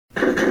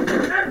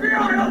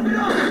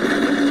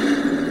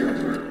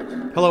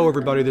Hello,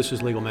 everybody. This is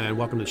Legalman.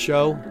 Welcome to the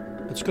show.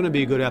 It's going to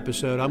be a good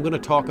episode. I'm going to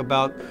talk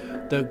about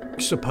the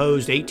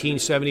supposed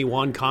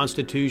 1871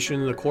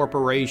 Constitution, the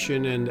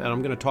corporation, and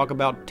I'm going to talk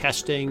about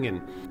testing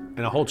and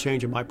a whole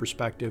change in my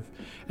perspective.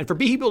 And for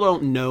people who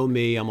don't know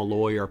me, I'm a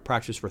lawyer. I've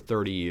practiced for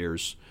 30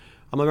 years.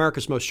 I'm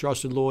America's most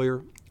trusted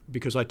lawyer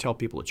because I tell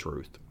people the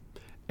truth.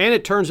 And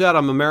it turns out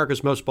I'm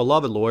America's most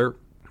beloved lawyer,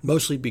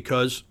 mostly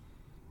because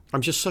I'm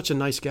just such a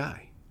nice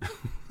guy.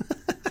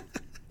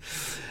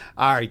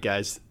 All right,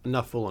 guys,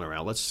 enough fooling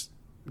around. Let's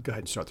go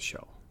ahead and start the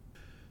show.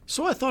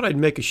 So I thought I'd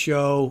make a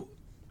show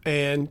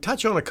and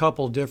touch on a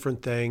couple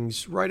different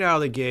things. Right out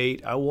of the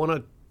gate, I want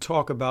to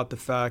talk about the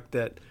fact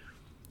that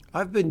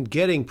I've been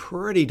getting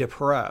pretty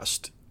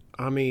depressed.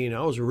 I mean,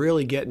 I was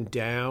really getting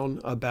down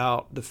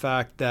about the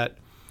fact that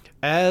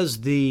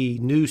as the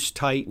noose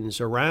tightens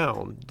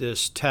around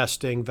this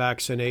testing,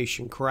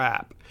 vaccination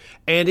crap,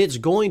 and it's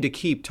going to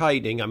keep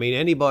tightening. I mean,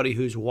 anybody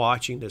who's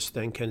watching this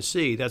thing can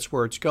see that's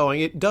where it's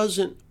going. It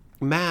doesn't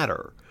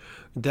matter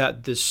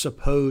that this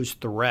supposed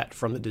threat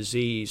from the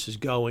disease is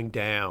going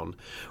down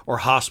or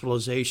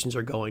hospitalizations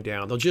are going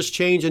down. They'll just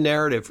change the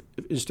narrative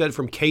instead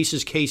from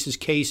cases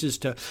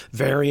to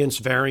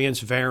variants,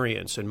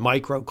 and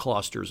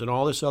microclusters and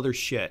all this other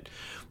shit.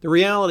 The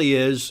reality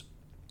is,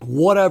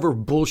 whatever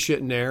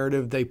bullshit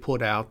narrative they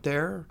put out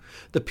there,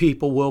 the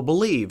people will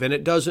believe. And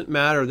it doesn't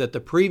matter that the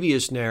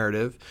previous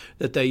narrative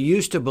that they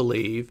used to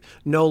believe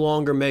no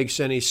longer makes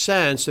any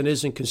sense and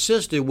isn't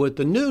consistent with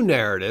the new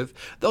narrative.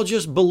 They'll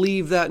just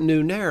believe that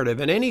new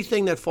narrative. And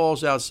anything that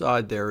falls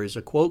outside there is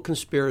a, quote,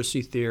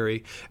 conspiracy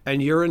theory,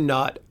 and you're a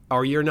nut,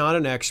 or you're not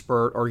an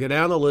expert, or get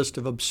down the list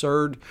of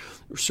absurd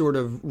sort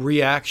of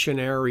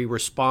reactionary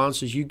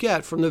responses you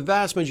get from the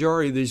vast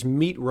majority of these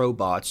meat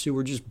robots who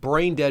are just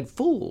brain-dead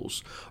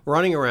fools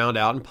running around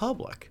out in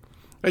public.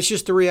 It's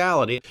just the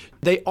reality.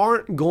 They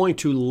aren't going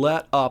to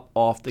let up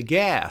off the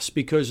gas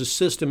because the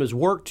system has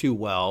worked too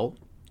well.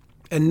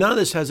 And none of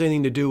this has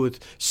anything to do with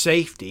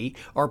safety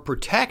or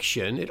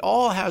protection. It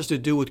all has to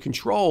do with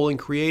control and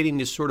creating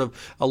this sort of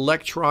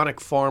electronic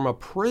pharma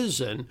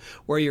prison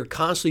where you're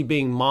constantly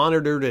being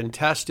monitored and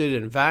tested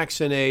and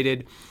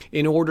vaccinated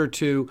in order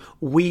to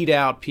weed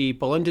out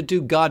people and to do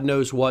God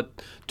knows what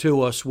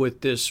to us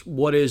with this,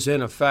 what is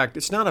in effect.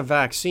 It's not a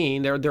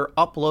vaccine. They're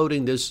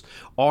uploading this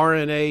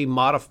RNA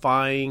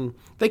modifying,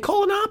 they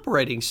call it an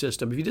operating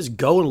system. If you just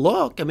go and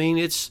look, I mean,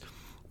 it's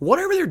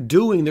whatever they're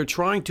doing, they're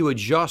trying to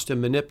adjust and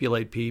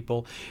manipulate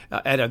people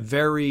at a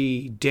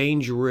very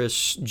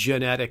dangerous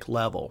genetic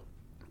level.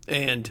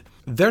 And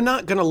they're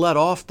not going to let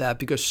off that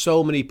because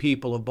so many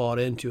people have bought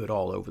into it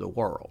all over the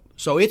world.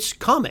 So it's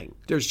coming.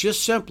 There's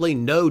just simply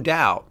no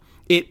doubt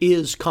it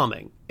is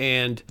coming.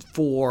 And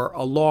for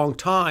a long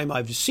time,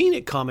 I've seen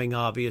it coming,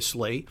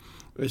 obviously,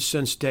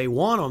 since day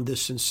one on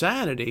this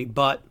insanity.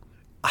 But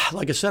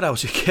like I said, I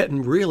was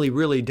getting really,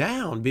 really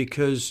down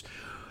because,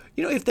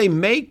 you know, if they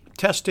make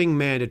testing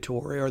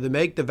mandatory or they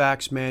make the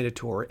vax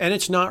mandatory, and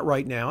it's not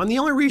right now, and the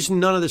only reason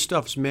none of this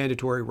stuff is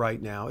mandatory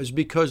right now is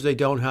because they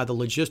don't have the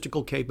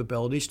logistical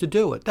capabilities to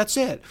do it. That's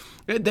it.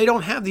 They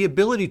don't have the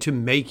ability to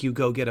make you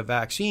go get a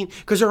vaccine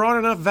because there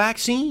aren't enough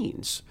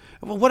vaccines.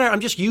 Well, whatever,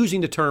 I'm just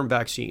using the term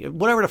vaccine.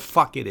 Whatever the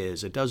fuck it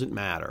is, it doesn't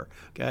matter,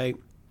 okay?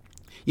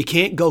 You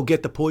can't go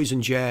get the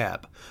poison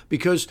jab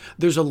because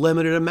there's a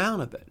limited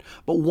amount of it.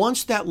 But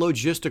once that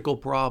logistical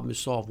problem is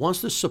solved,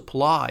 once the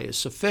supply is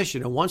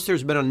sufficient, and once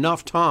there's been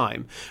enough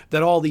time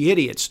that all the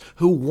idiots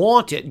who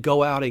want it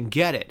go out and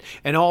get it,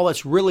 and all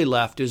that's really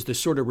left is the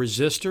sort of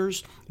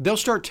resistors, they'll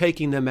start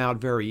taking them out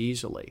very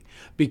easily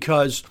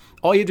because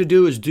all you have to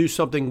do is do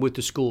something with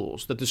the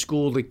schools, that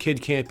the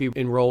kid can't be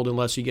enrolled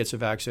unless he gets a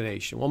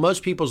vaccination. Well,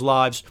 most people's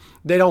lives,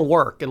 they don't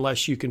work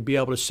unless you can be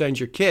able to send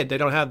your kid. They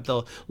don't have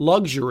the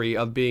luxury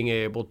of being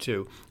able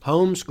to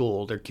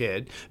homeschool their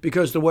kid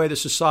because the way the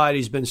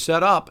society's been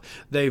set up,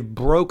 they've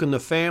broken the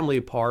family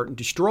apart and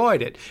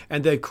destroyed it.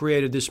 And they've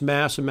created this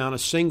mass amount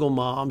of single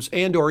moms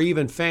and or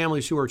even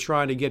families who are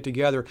trying to get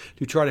together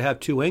to try to have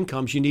two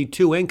incomes. You need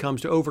two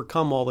incomes to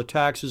overcome all the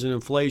taxes and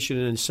inflation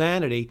and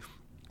insanity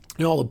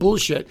and all the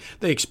bullshit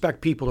they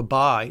expect people to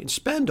buy and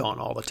spend on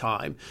all the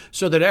time,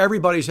 so that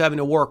everybody's having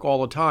to work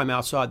all the time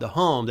outside the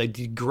home. They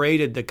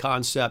degraded the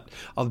concept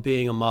of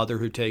being a mother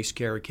who takes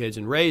care of kids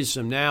and raises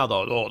them. Now,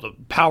 the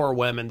power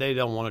women, they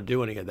don't want to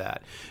do any of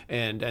that.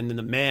 And then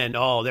the men,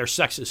 they're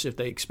sexist if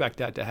they expect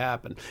that to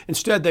happen.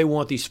 Instead, they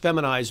want these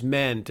feminized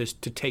men to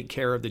take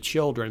care of the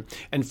children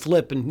and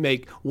flip and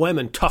make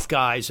women tough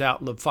guys out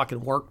in the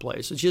fucking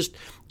workplace. It's just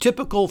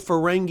typical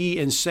Ferengi,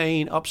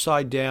 insane,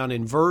 upside-down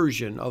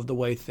inversion of the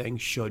way things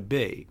should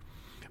be.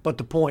 But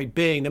the point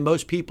being that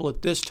most people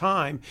at this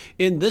time,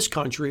 in this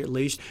country at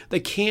least, they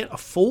can't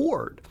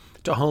afford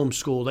to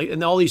homeschool.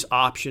 And all these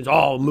options,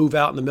 move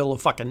out in the middle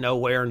of fucking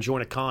nowhere and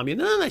join a commune.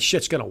 None of that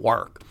shit's going to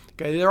work.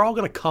 Okay, they're all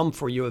going to come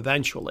for you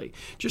eventually.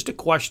 Just a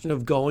question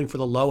of going for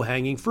the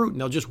low-hanging fruit, and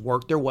they'll just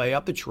work their way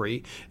up the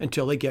tree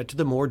until they get to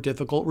the more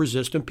difficult,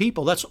 resistant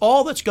people. That's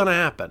all that's going to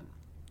happen.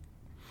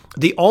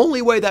 The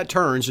only way that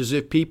turns is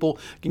if people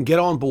can get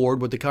on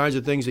board with the kinds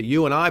of things that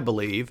you and I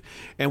believe,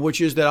 and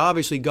which is that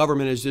obviously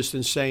government is this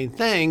insane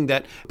thing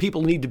that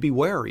people need to be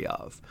wary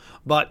of.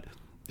 But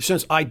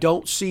since I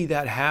don't see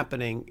that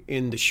happening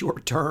in the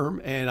short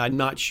term, and I'm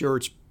not sure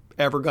it's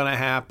ever going to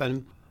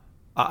happen,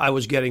 I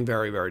was getting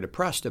very, very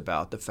depressed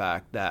about the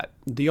fact that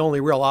the only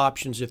real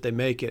options, if they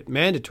make it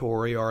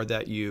mandatory, are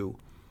that you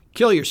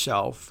kill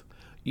yourself,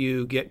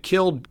 you get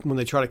killed when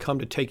they try to come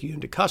to take you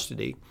into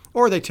custody,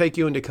 or they take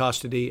you into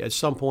custody. At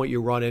some point,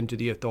 you run into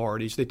the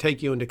authorities. They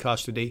take you into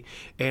custody,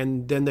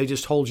 and then they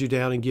just hold you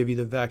down and give you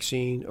the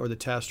vaccine or the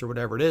test or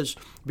whatever it is.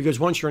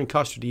 Because once you're in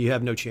custody, you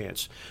have no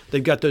chance.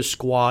 They've got those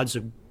squads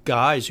of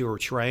guys who are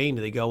trained.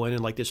 They go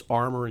in like this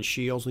armor and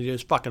shields, and they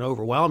just fucking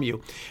overwhelm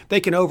you.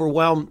 They can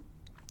overwhelm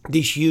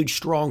these huge,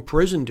 strong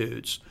prison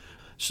dudes.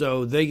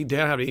 So they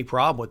don't have any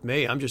problem with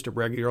me. I'm just a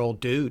regular old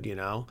dude, you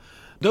know.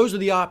 Those are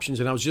the options,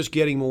 and I was just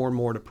getting more and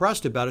more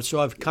depressed about it, so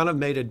I've kind of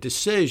made a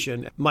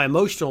decision. My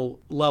emotional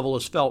level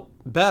has felt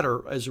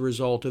better as a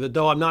result of it,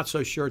 though I'm not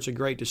so sure it's a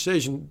great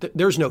decision.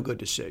 There's no good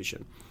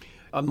decision.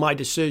 My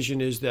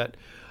decision is that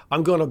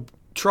I'm going to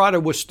try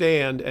to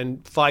withstand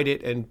and fight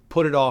it and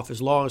put it off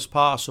as long as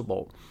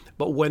possible.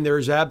 But when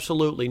there's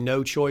absolutely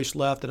no choice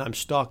left and I'm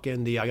stuck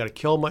in I got to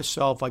kill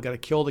myself, I got to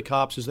kill the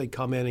cops as they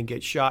come in and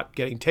get shot,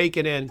 getting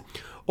taken in,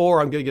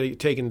 or I'm going to get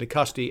taken into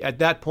custody, at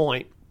that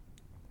point,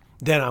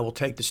 then I will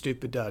take the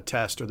stupid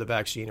test or the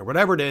vaccine or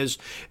whatever it is,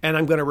 and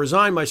I'm going to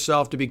resign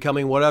myself to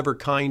becoming whatever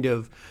kind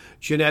of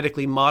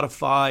genetically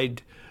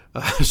modified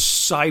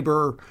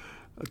cyber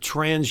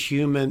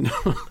transhuman,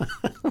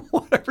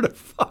 whatever the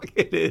fuck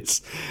it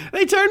is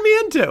they turn me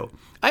into.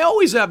 I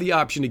always have the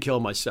option to kill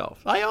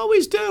myself. I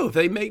always do. If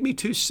they make me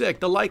too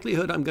sick, the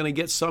likelihood I'm going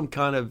to get some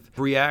kind of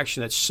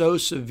reaction that's so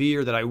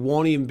severe that I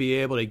won't even be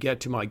able to get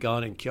to my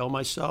gun and kill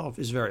myself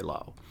is very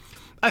low.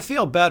 I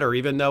feel better,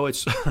 even though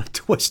it's a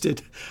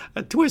twisted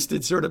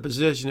sort of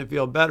position to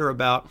feel better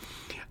about.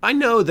 I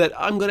know that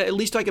at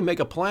least I can make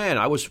a plan.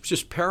 I was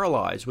just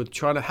paralyzed with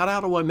trying to, how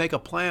do I make a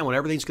plan when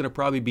everything's going to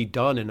probably be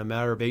done in a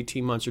matter of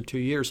 18 months or 2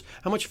 years?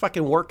 How much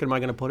fucking work am I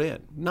going to put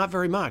in? Not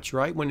very much,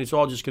 right? When it's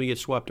all just going to get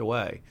swept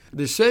away. The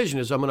decision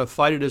is I'm going to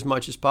fight it as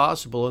much as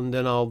possible, and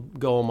then I'll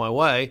go on my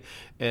way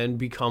and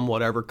become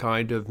whatever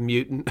kind of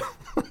mutant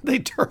they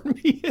turn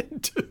me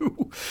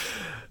into.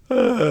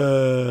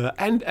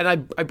 And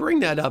I bring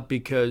that up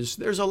because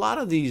there's a lot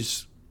of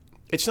these.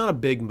 It's not a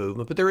big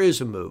movement, but there is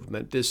a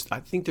movement.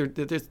 I think they're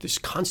this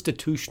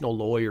constitutional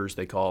lawyers,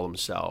 they call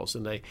themselves,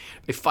 and they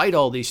fight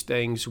all these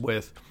things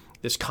with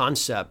this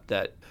concept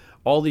that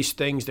all these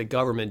things that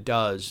government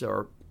does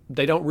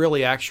they don't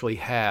really actually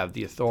have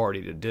the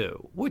authority to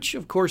do, which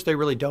of course they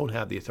really don't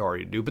have the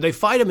authority to do, but they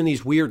fight them in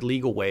these weird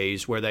legal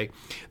ways where they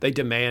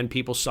demand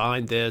people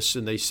sign this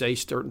and they say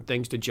certain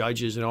things to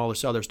judges and all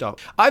this other stuff.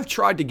 I've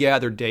tried to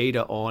gather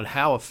data on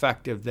how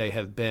effective they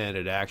have been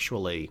at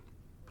actually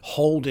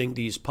holding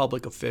these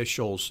public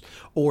officials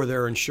or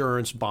their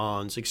insurance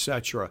bonds,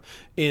 etc.,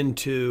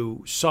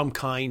 into some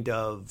kind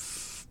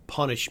of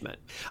punishment.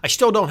 I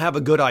still don't have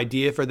a good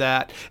idea for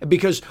that,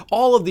 because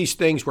all of these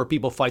things where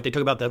people fight, they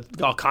talk about the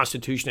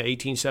Constitution of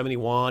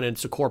 1871 and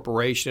it's a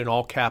corporation and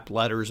all capped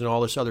letters and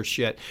all this other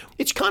shit.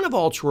 It's kind of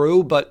all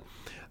true, but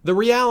the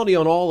reality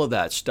on all of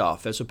that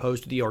stuff, as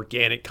opposed to the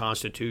organic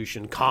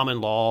Constitution, common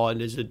law,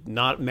 and is it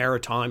not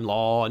maritime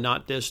law and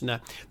not this and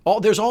that,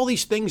 there's all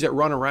these things that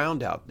run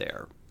around out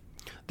there.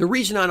 The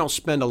reason I don't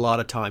spend a lot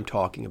of time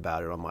talking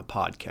about it on my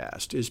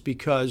podcast is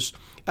because,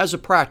 as a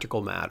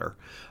practical matter,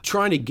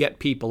 trying to get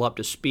people up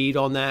to speed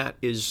on that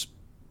it's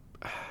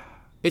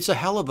a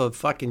hell of a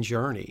fucking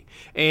journey.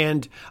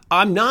 And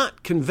I'm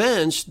not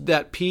convinced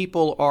that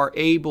people are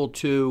able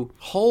to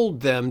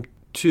hold them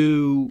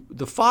to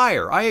the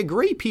fire. I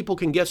agree people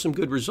can get some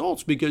good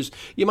results because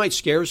you might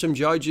scare some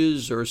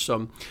judges or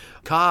some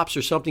cops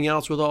or something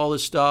else with all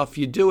this stuff.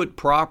 You do it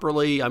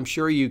properly, I'm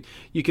sure you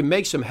can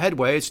make some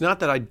headway. It's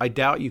not that I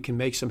doubt you can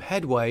make some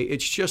headway.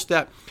 It's just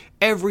that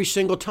every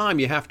single time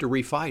you have to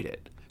refight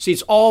it. See,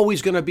 it's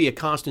always going to be a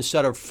constant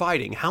set of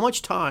fighting. How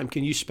much time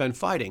can you spend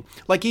fighting?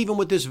 Like even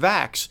with this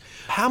vax,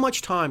 how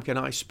much time can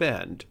I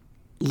spend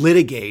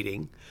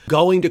litigating,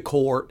 going to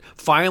court,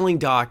 filing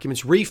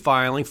documents,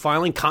 refiling,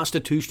 filing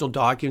constitutional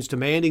documents,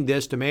 demanding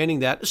this, demanding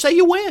that? Say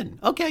you win.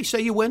 Okay,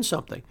 say you win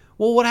something.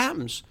 Well, what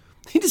happens?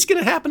 It's just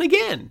going to happen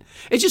again.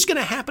 It's just going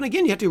to happen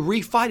again. You have to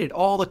refight it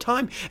all the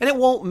time, and it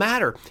won't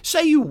matter.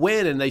 Say you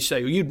win and they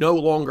say you no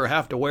longer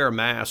have to wear a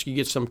mask. You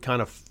get some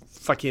kind of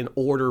fucking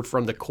order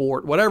from the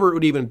court, whatever it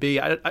would even be.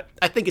 I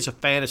think it's a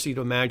fantasy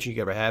to imagine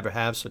you could ever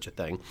have such a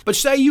thing. But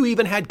say you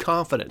even had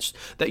confidence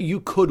that you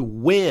could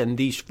win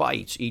these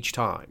fights each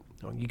time.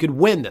 You could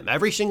win them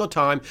every single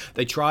time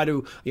they try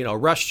to,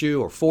 arrest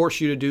you or force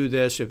you to do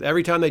this. If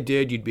every time they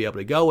did, you'd be able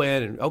to go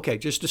in and, okay,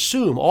 just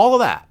assume all of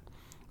that.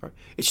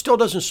 It still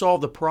doesn't solve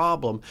the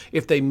problem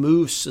if they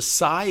move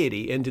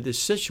society into this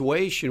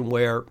situation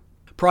where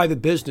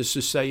private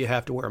businesses say you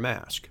have to wear a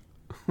mask.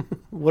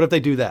 What if they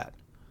do that?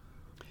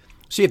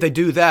 See, if they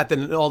do that,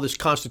 then all this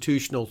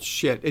constitutional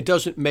shit, it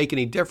doesn't make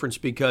any difference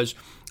because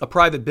a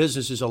private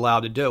business is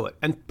allowed to do it.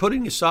 And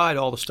putting aside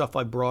all the stuff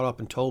I brought up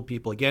and told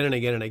people again and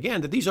again and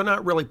again, that these are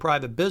not really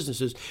private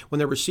businesses when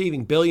they're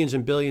receiving billions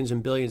and billions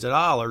and billions of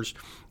dollars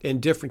in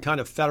different kind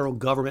of federal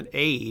government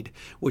aid,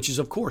 which is,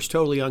 of course,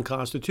 totally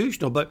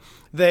unconstitutional. But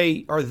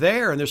they are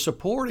there and they're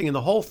supporting, and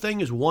the whole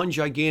thing is one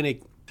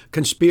gigantic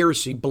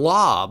conspiracy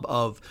blob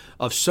of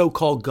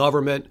so-called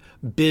government,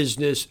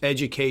 business,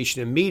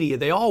 education, and media.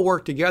 They all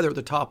work together at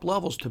the top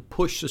levels to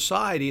push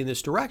society in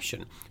this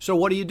direction. So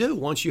what do you do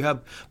once you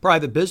have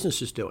private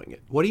businesses doing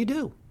it? What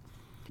do?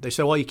 They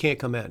say, well, you can't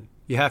come in.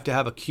 You have to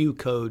have a Q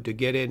code to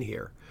get in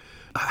here.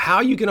 How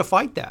are you going to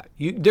fight that?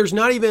 There's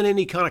not even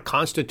any kind of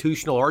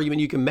constitutional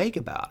argument you can make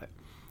about it.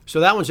 So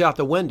that one's out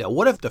the window.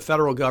 What if the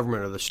federal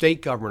government or the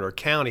state government or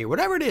county or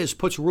whatever it is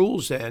puts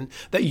rules in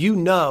that you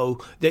know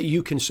that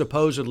you can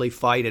supposedly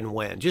fight and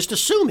win? Just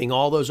assuming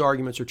all those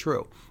arguments are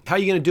true. How are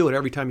you going to do it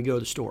every time you go to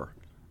the store?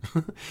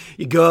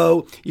 You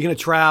go, you're going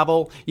to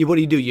travel. What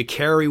do? You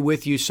carry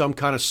with you some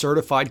kind of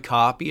certified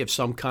copy of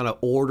some kind of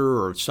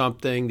order or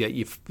something that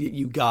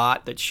you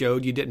got that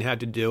showed you didn't have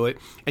to do it.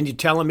 And you're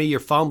telling me you're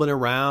fumbling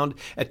around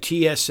at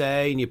TSA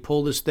and you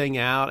pull this thing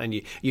out and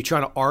you're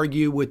trying to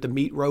argue with the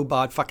meat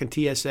robot fucking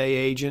TSA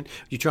agent.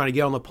 You're trying to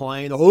get on the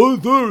plane. Oh,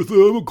 sir, I'm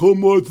going to call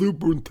my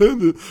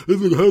superintendent.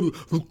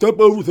 Step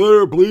over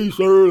there, please,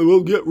 sir, and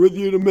we'll get with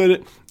you in a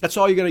minute. That's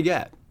all you're going to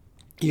get.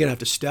 You're going to have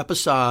to step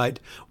aside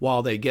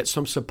while they get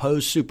some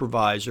supposed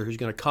supervisor who's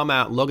going to come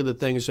out and look at the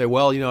thing and say,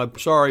 well, I'm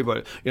sorry,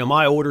 but,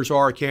 my orders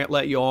are I can't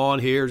let you on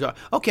here.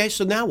 Okay,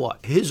 so now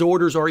what? His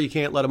orders are you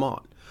can't let him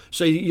on.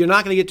 So you're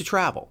not going to get to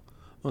travel.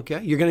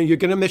 Okay, you're going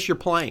to miss your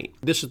plane.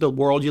 This is the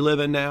world you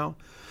live in now.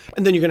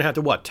 And then you're going to have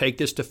to take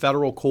this to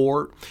federal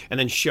court and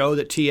then show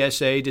that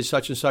TSA did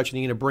such and such, and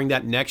you're going to bring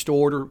that next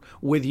order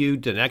with you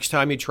the next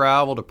time you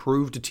travel to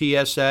prove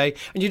to TSA,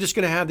 and you're just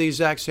going to have the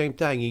exact same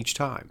thing each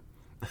time.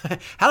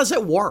 How does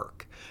that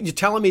work? You're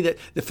telling me that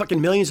the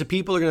fucking millions of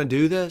people are going to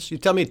do this?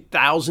 You're telling me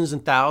thousands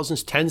and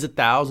thousands, tens of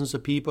thousands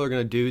of people are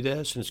going to do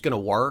this and it's going to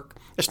work?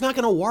 It's not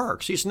going to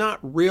work. See, it's not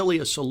really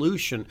a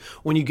solution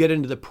when you get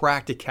into the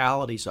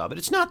practicalities of it.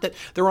 It's not that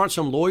there aren't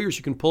some lawyers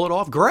who can pull it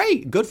off.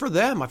 Great. Good for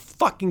them. I'm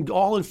fucking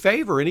all in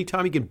favor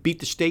anytime you can beat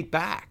the state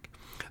back.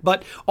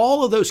 But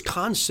all of those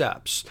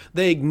concepts,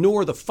 they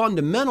ignore the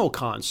fundamental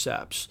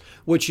concepts,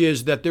 which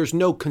is that there's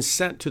no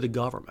consent to the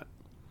government.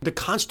 The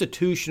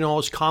Constitution, all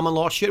this common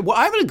law shit. Well,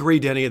 I haven't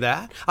agreed to any of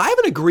that. I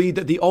haven't agreed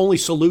that the only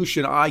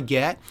solution I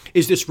get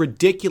is this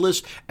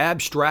ridiculous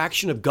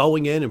abstraction of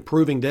going in and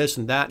proving this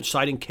and that and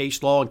citing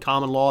case law and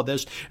common law,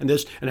 this, and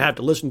have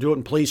to listen to it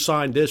and please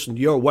sign this and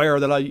you're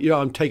aware that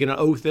I'm taking an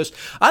oath this.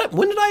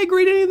 When did I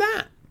agree to any of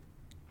that?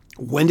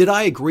 When did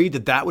I agree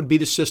that that would be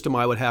the system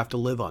I would have to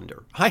live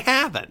under? I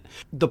haven't.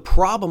 The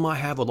problem I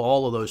have with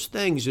all of those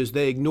things is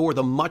they ignore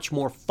the much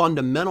more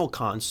fundamental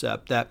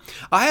concept that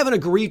I haven't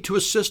agreed to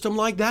a system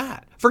like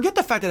that. Forget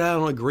the fact that I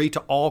don't agree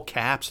to all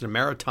caps and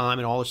maritime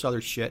and all this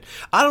other shit.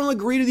 I don't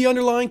agree to the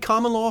underlying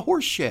common law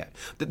horse shit.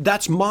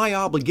 That's my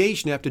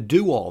obligation to have to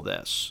do all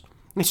this.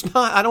 It's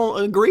not, I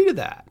don't agree to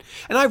that.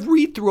 And I've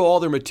read through all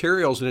their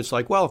materials and it's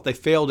like, well, if they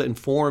fail to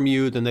inform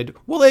you, then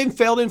they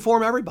fail to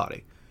inform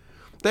everybody.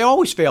 They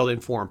always fail to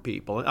inform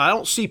people. I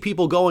don't see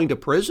people going to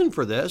prison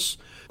for this.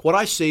 What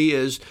I see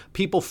is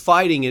people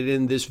fighting it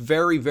in this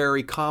very,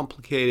 very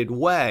complicated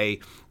way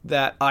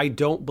that I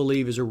don't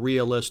believe is a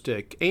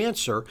realistic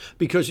answer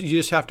because you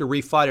just have to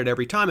refight it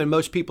every time, and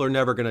most people are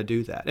never going to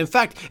do that. In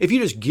fact, if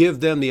you just give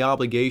them the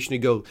obligation to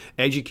go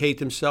educate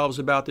themselves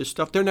about this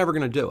stuff, they're never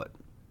going to do it.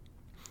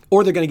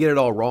 Or they're going to get it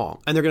all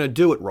wrong, and they're going to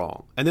do it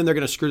wrong, and then they're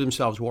going to screw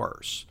themselves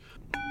worse.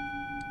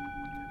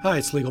 Hi,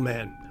 it's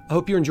Legalman. I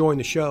hope you're enjoying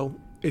the show.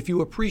 If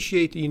you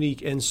appreciate the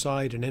unique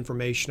insight and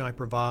information I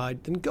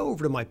provide, then go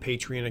over to my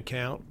Patreon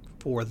account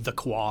for The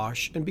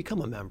Quash and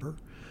become a member.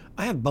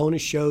 I have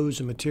bonus shows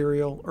and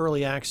material,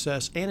 early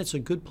access, and it's a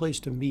good place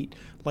to meet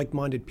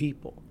like-minded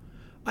people.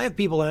 I have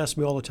people ask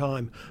me all the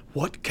time,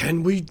 what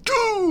can we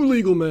do,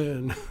 Legal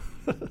Man?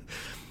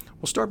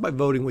 Well, start by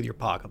voting with your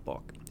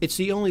pocketbook. It's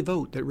the only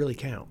vote that really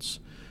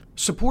counts.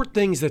 Support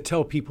things that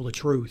tell people the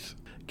truth.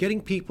 Getting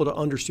people to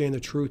understand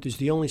the truth is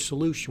the only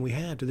solution we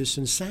have to this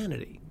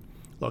insanity.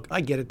 Look,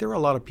 I get it. There are a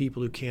lot of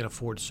people who can't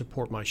afford to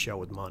support my show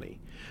with money.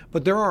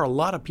 But there are a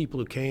lot of people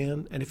who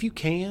can. And if you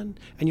can,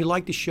 and you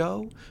like the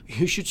show,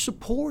 you should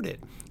support it.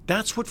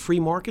 That's what free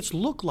markets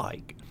look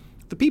like.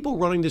 The people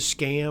running this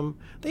scam,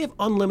 they have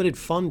unlimited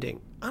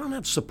funding. I don't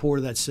have support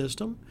of that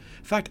system.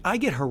 In fact, I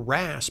get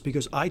harassed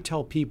because I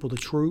tell people the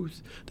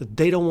truth that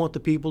they don't want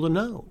the people to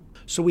know.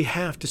 So we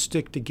have to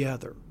stick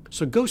together.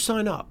 So go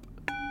sign up.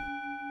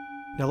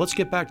 Now let's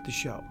get back to the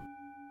show.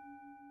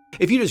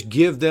 If you just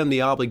give them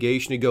the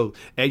obligation to go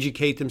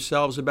educate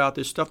themselves about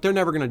this stuff, they're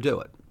never going to do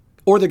it.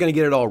 Or they're going to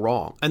get it all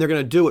wrong, and they're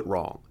going to do it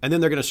wrong, and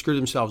then they're going to screw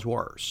themselves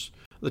worse.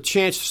 The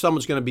chance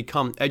someone's going to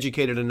become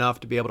educated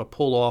enough to be able to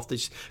pull off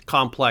these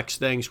complex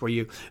things where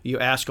you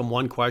ask them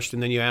one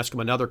question, then you ask them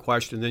another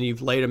question, then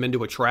you've laid them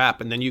into a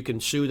trap, and then you can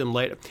sue them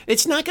later.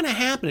 It's not going to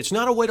happen. It's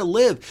not a way to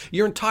live.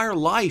 Your entire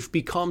life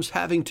becomes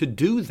having to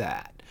do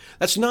that.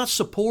 That's not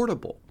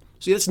supportable.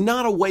 See, that's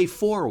not a way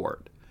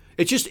forward.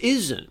 It just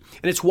isn't.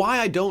 And it's why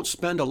I don't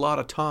spend a lot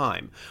of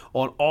time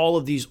on all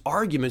of these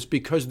arguments,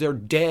 because they're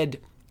dead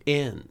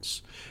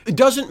ends. It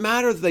doesn't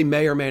matter that they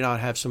may or may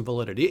not have some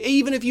validity.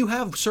 Even if you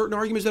have certain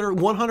arguments that are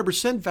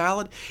 100%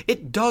 valid,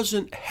 it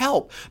doesn't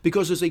help,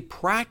 because as a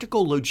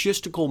practical,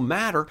 logistical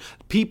matter,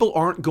 people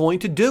aren't going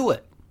to do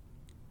it.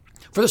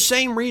 For the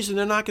same reason,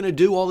 they're not going to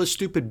do all this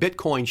stupid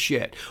Bitcoin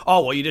shit.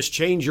 Oh, well, you just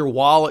change your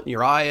wallet and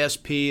your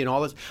ISP and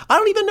all this. I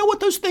don't even know what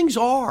those things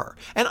are.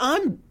 And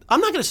I'm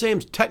not going to say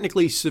I'm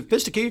technically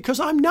sophisticated, because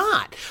I'm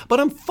not. But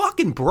I'm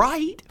fucking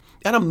bright.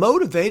 And I'm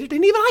motivated,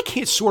 and even I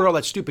can't sort all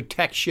that stupid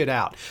tech shit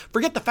out.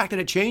 Forget the fact that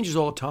it changes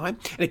all the time,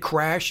 and it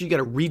crashes, you got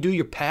to redo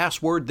your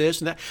password,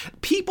 this and that.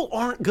 People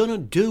aren't going to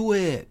do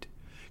it.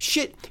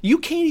 Shit, you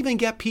can't even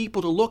get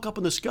people to look up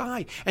in the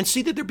sky and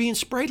see that they're being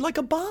sprayed like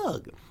a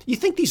bug. You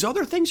think these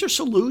other things are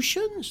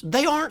solutions?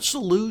 They aren't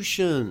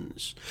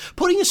solutions.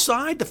 Putting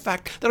aside the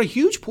fact that a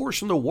huge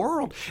portion of the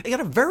world, they got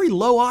a very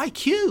low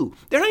IQ.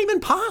 They're not even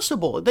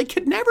possible. They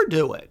could never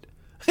do it.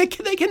 They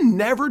can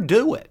never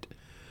do it.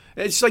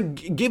 It's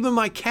like giving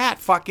my cat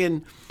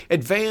fucking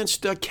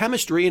advanced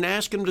chemistry and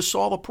asking him to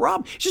solve a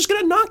problem. He's just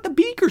going to knock the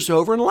beakers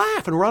over and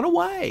laugh and run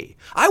away.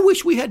 I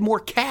wish we had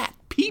more cat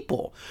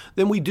people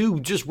than we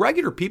do just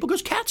regular people,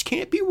 because cats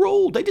can't be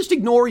ruled. They just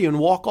ignore you and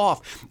walk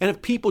off. And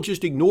if people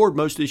just ignored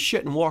most of this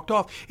shit and walked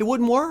off, it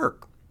wouldn't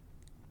work.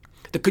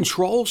 The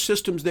control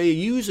systems they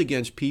use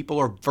against people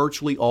are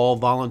virtually all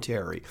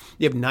voluntary.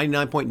 You have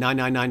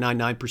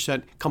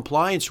 99.99999%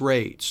 compliance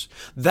rates.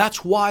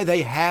 That's why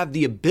they have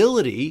the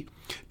ability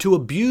to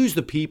abuse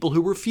the people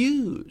who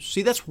refuse.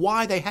 See, that's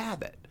why they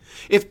have it.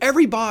 If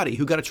everybody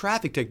who got a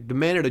traffic ticket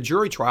demanded a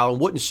jury trial and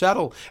wouldn't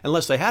settle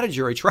unless they had a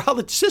jury trial,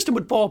 the system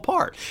would fall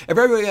apart. If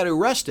everybody got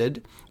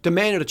arrested,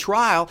 demanded a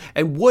trial,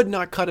 and would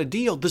not cut a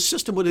deal, the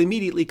system would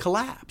immediately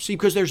collapse. See,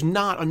 because there's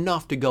not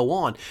enough to go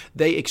on.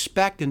 They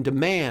expect and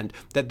demand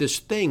that this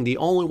thing, the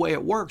only way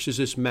it works is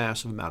this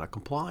massive amount of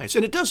compliance.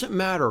 And it doesn't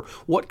matter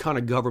what kind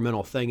of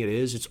governmental thing it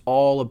is. It's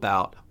all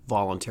about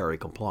voluntary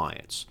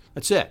compliance.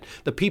 That's it.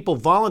 The people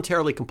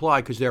voluntarily comply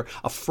because they're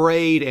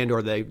afraid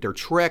or they're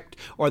tricked,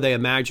 or they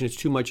imagine it's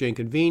too much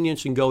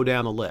inconvenience, and go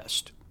down the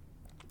list.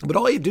 But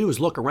all you do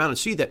is look around and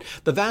see that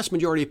the vast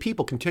majority of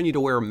people continue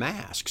to wear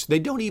masks. They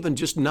don't even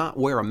just not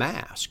wear a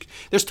mask.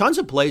 There's tons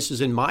of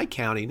places in my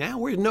county now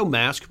where no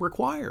mask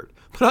required,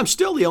 but I'm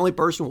still the only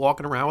person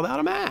walking around without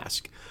a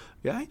mask.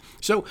 Okay?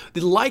 So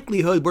the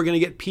likelihood we're going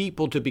to get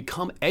people to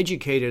become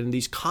educated in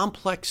these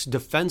complex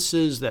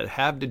defenses that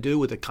have to do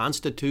with the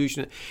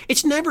Constitution,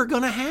 it's never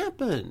going to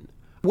happen.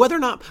 Whether or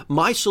not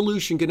my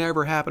solution can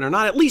ever happen or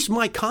not, at least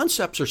my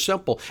concepts are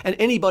simple and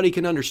anybody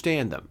can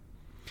understand them.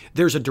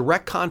 There's a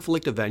direct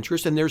conflict of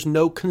interest and there's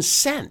no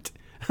consent.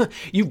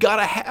 You've got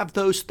to have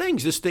those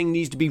things. This thing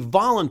needs to be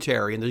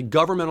voluntary, and the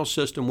governmental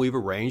system we've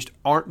arranged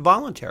aren't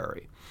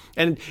voluntary.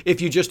 And if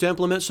you just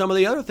implement some of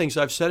the other things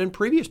I've said in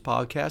previous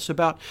podcasts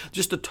about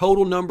just the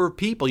total number of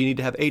people, you need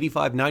to have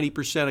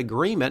 85-90%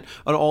 agreement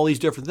on all these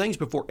different things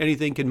before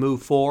anything can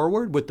move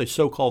forward with the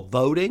so-called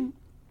voting.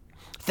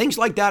 Things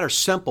like that are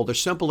simple. They're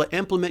simple to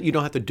implement. You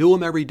don't have to do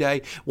them every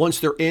day. Once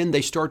they're in,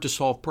 they start to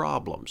solve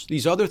problems.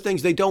 These other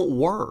things, they don't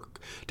work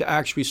to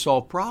actually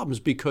solve problems,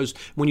 because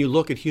when you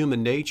look at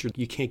human nature,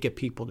 you can't get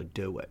people to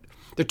do it.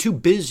 They're too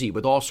busy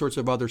with all sorts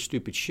of other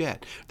stupid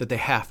shit that they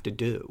have to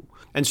do.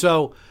 And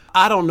so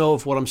I don't know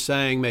if what I'm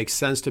saying makes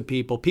sense to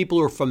people. People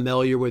who are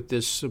familiar with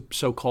this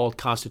so-called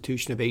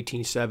Constitution of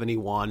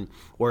 1871,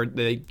 where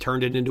they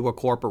turned it into a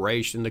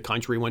corporation, the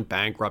country went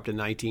bankrupt in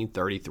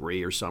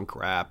 1933 or some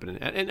crap,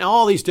 and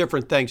all these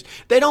different things,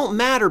 they don't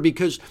matter,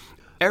 because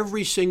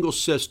every single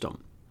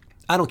system,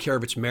 I don't care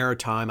if it's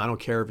maritime, I don't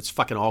care if it's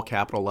fucking all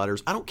capital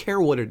letters, I don't care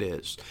what it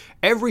is.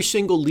 Every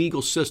single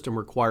legal system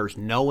requires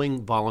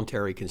knowing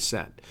voluntary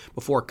consent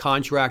before a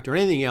contract or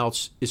anything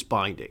else is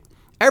binding.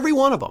 Every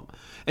one of them.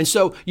 And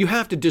so you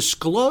have to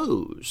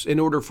disclose in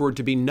order for it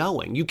to be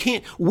knowing. You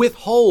can't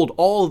withhold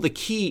all of the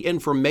key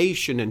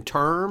information and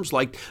terms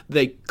like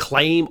they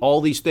claim all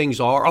these things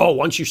are. Oh,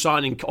 once you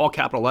sign in all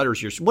capital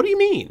letters, what do you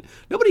mean?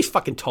 Nobody's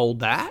fucking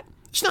told that.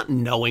 It's not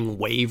knowing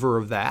waiver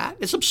of that.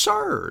 It's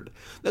absurd.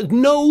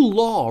 No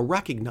law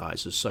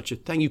recognizes such a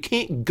thing. You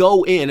can't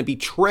go in and be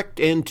tricked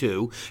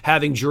into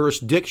having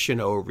jurisdiction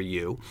over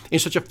you in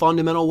such a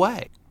fundamental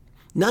way.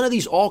 None of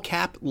these all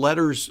cap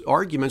letters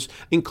arguments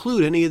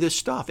include any of this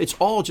stuff. It's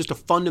all just a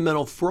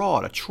fundamental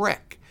fraud, a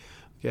trick.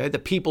 okay,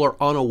 that people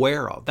are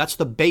unaware of. That's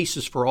the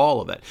basis for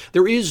all of it.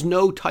 There is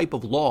no type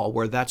of law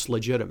where that's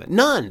legitimate.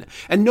 None.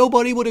 And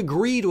nobody would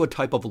agree to a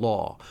type of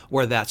law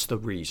where that's the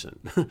reason.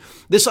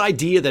 This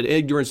idea that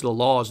ignorance of the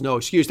law is no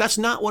excuse, that's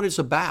not what it's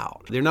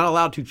about. They're not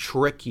allowed to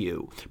trick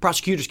you.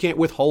 Prosecutors can't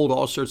withhold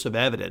all sorts of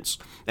evidence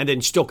and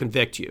then still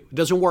convict you. It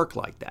doesn't work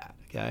like that.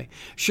 Okay.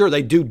 Sure,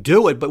 they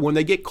do it, but when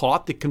they get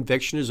caught, the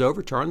conviction is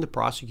overturned, the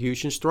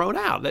prosecution is thrown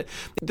out.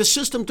 The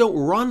systems don't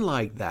run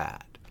like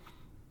that.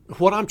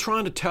 What I'm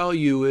trying to tell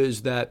you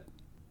is that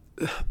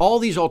all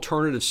these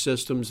alternative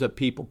systems that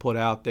people put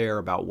out there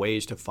about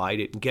ways to fight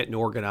it and getting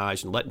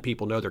organized and letting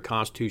people know their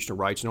constitutional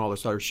rights and all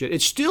this other shit,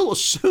 it still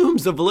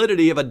assumes the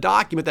validity of a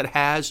document that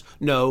has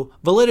no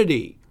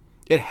validity.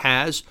 It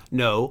has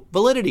no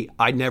validity.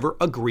 I never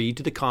agreed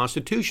to the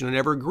Constitution. I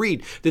never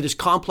agreed to this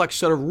complex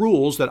set of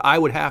rules that I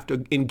would have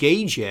to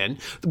engage in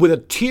with a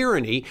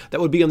tyranny that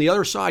would be on the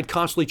other side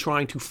constantly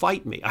trying to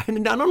fight me. I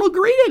don't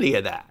agree to any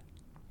of that.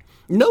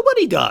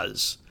 Nobody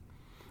does.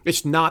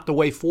 It's not the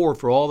way forward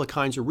for all the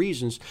kinds of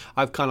reasons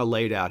I've kind of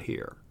laid out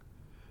here.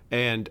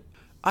 And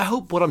I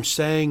hope what I'm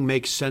saying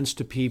makes sense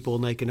to people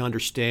and they can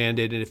understand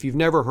it. And if you've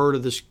never heard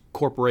of this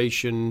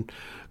corporation,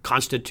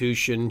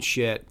 constitution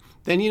shit,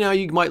 then,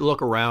 you might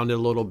look around it a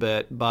little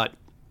bit. But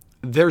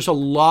there's a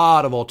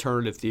lot of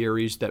alternative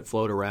theories that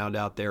float around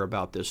out there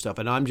about this stuff.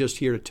 And I'm just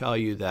here to tell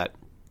you that,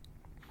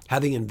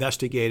 having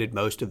investigated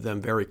most of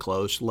them very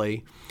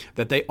closely,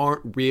 that they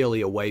aren't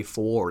really a way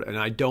forward. And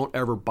I don't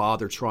ever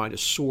bother trying to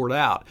sort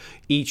out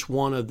each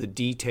one of the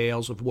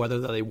details of whether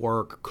they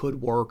work,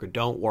 could work, or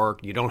don't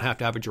work. You don't have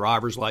to have a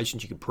driver's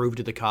license. You can prove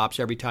to the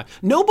cops every time.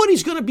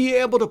 Nobody's going to be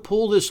able to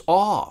pull this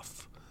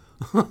off.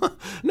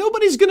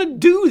 Nobody's going to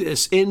do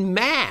this in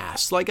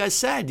mass. Like I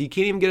said, you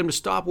can't even get them to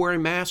stop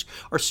wearing masks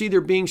or see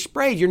they're being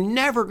sprayed. You're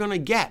never going to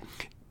get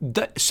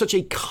such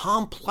a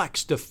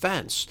complex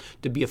defense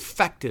to be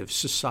effective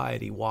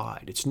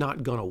society-wide. It's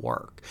not going to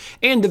work.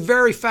 And the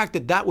very fact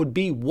that that would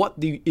be what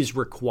is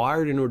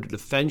required in order to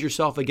defend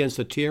yourself against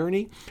a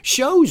tyranny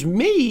shows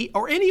me,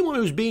 or anyone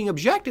who's being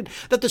objected,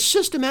 that the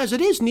system as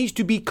it is needs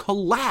to be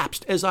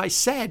collapsed, as I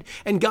said,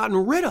 and gotten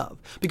rid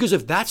of. Because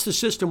if that's the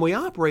system we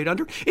operate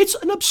under, it's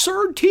an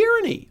absurd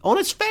tyranny on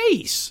its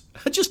face.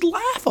 Just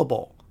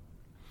laughable.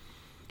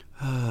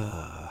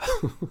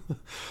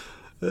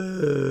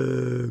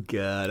 Oh,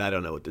 God, I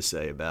don't know what to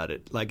say about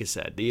it. Like I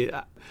said,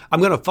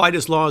 I'm going to fight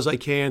as long as I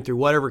can through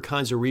whatever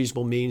kinds of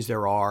reasonable means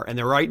there are. And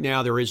right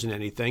now there isn't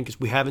anything because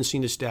we haven't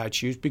seen the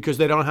statutes because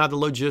they don't have the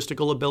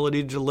logistical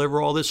ability to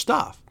deliver all this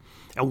stuff.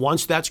 And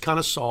once that's kind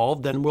of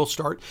solved, then we'll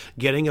start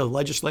getting a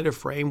legislative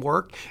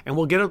framework and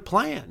we'll get a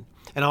plan.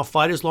 And I'll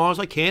fight as long as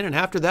I can. And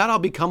after that, I'll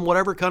become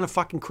whatever kind of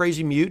fucking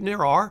crazy mutant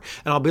there are.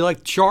 And I'll be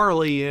like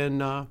Charlie in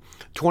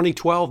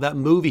 2012, that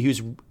movie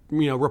who's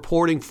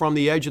reporting from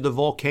the edge of the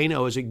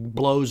volcano as it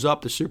blows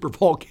up, the super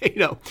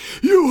volcano.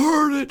 You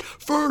heard it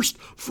first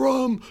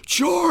from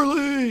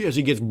Charlie as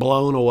he gets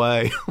blown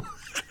away.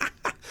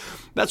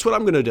 That's what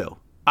I'm going to do.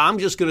 I'm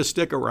just going to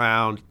stick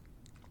around.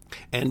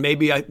 And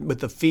maybe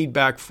with the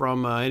feedback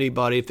from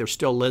anybody, if they're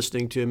still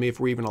listening to me, if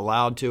we're even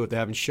allowed to, if they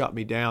haven't shut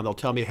me down, they'll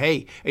tell me,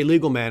 hey,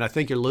 legal man, I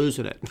think you're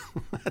losing it.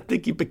 I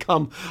think you've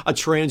become a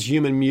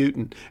transhuman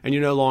mutant and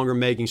you're no longer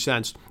making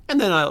sense.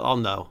 And then I'll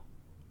know.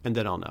 And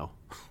then I'll know.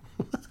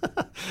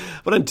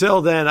 But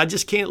until then, I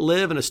just can't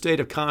live in a state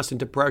of constant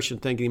depression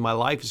thinking my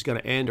life is going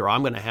to end or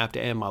I'm going to have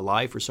to end my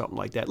life or something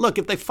like that. Look,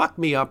 if they fuck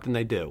me up, then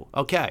they do.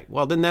 Okay,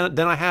 well, then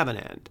I have an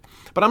end.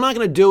 But I'm not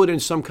going to do it in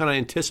some kind of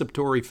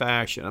anticipatory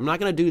fashion. I'm not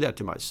going to do that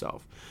to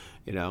myself.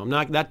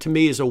 That to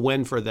me is a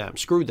win for them.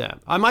 Screw them.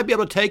 I might be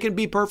able to take it and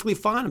be perfectly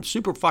fine. I'm a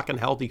super fucking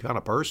healthy kind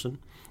of person.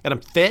 And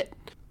I'm fit.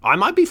 I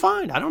might be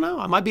fine. I don't know.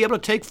 I might be able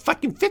to take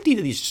fucking 50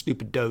 of these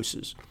stupid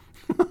doses.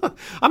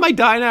 I might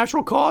die a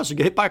natural cause or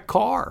get hit by a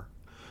car.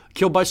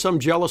 Killed by some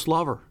jealous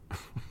lover.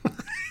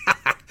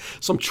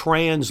 Some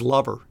trans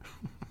lover.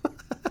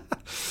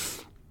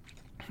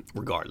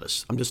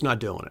 Regardless, I'm just not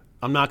doing it.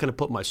 I'm not going to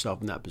put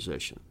myself in that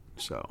position.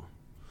 So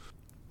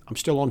I'm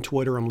still on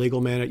Twitter. I'm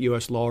Legalman at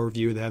US Law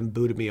Review. They haven't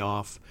booted me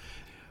off.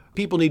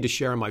 People need to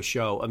share my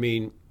show. I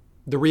mean,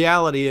 the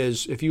reality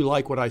is, if you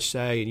like what I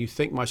say and you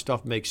think my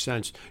stuff makes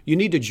sense, you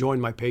need to join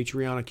my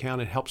Patreon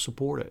account and help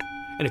support it.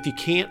 And if you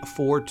can't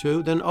afford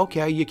to, then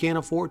okay, you can't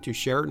afford to.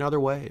 Share it in other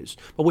ways.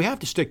 But we have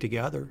to stick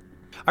together.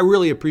 I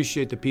really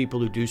appreciate the people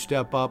who do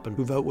step up and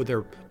who vote with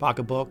their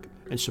pocketbook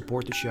and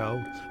support the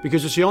show,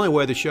 because it's the only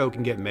way the show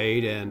can get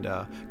made and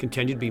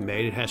continue to be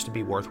made. It has to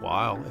be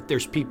worthwhile. If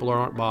there's people who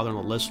aren't bothering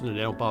to listen and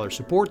they don't bother to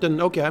support, then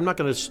okay, I'm not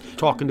going to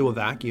talk into a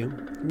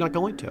vacuum. I'm not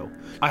going to.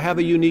 I have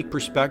a unique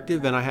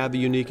perspective and I have a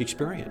unique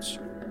experience.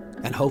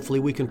 And hopefully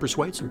we can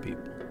persuade some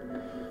people.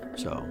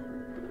 So,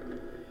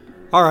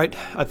 all right,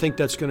 I think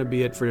that's going to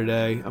be it for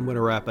today. I'm going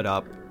to wrap it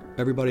up.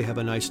 Everybody have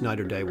a nice night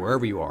or day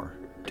wherever you are.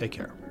 Take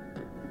care.